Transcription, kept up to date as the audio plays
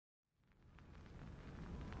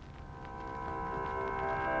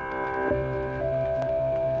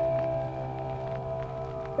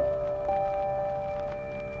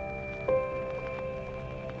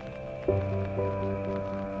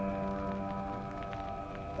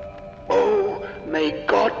May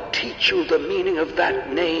God teach you the meaning of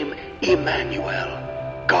that name,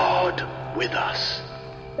 Emmanuel, God with us.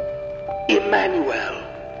 Emmanuel.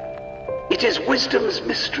 It is wisdom's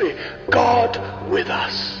mystery, God with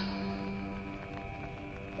us.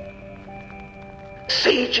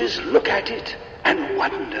 Sages look at it and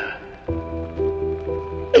wonder.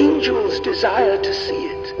 Angels desire to see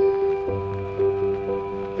it.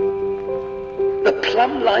 The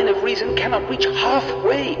plumb line of reason cannot reach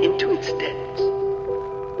halfway into its depths.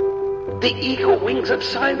 The eagle wings of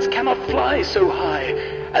science cannot fly so high,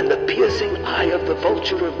 and the piercing eye of the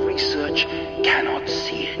vulture of research cannot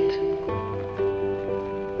see it.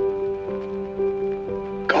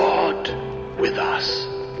 God with us.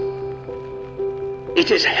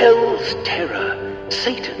 It is hell's terror.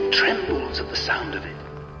 Satan trembles at the sound of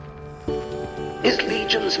it. His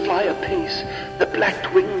legions fly apace. The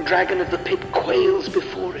black-winged dragon of the pit quails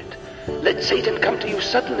before it. Let Satan come to you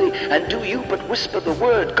suddenly, and do you but whisper the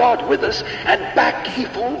word, God with us, and back he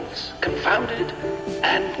falls, confounded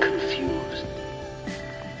and confused.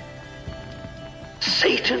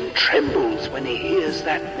 Satan trembles when he hears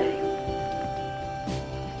that name.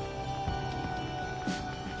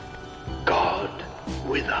 God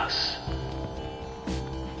with us.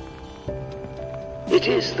 It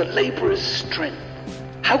is the laborer's strength.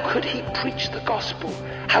 How could he preach the gospel?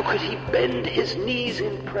 How could he bend his knees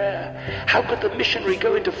in prayer? How could the missionary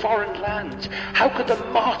go into foreign lands? How could the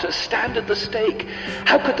martyr stand at the stake?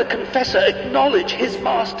 How could the confessor acknowledge his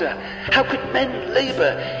master? How could men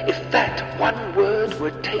labor if that one word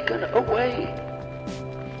were taken away?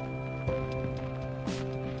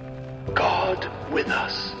 God with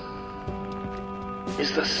us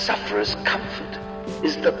is the sufferer's comfort,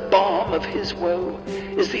 is the balm of his woe,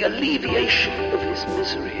 is the alleviation of his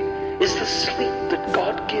misery, is the sleep that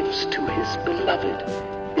God gives to his beloved,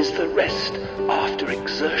 is the rest after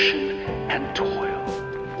exertion and toil.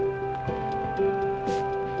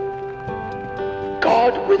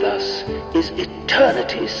 God with us is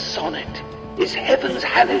eternity's sonnet, is heaven's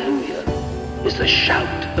hallelujah, is the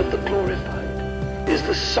shout of the glorified, is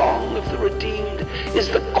the song of the redeemed, is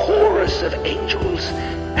the chorus of angels,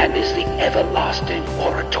 and is the everlasting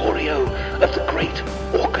oratorio of the great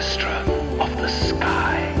orchestra of the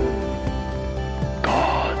sky.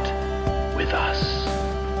 God with us.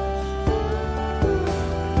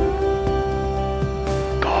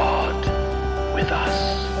 God with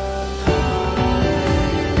us.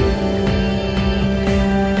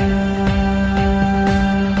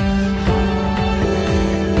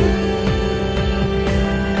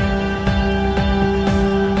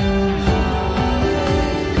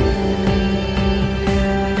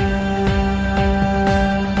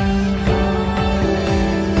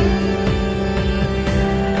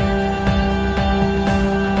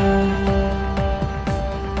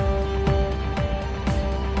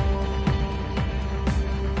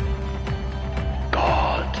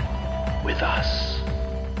 With us.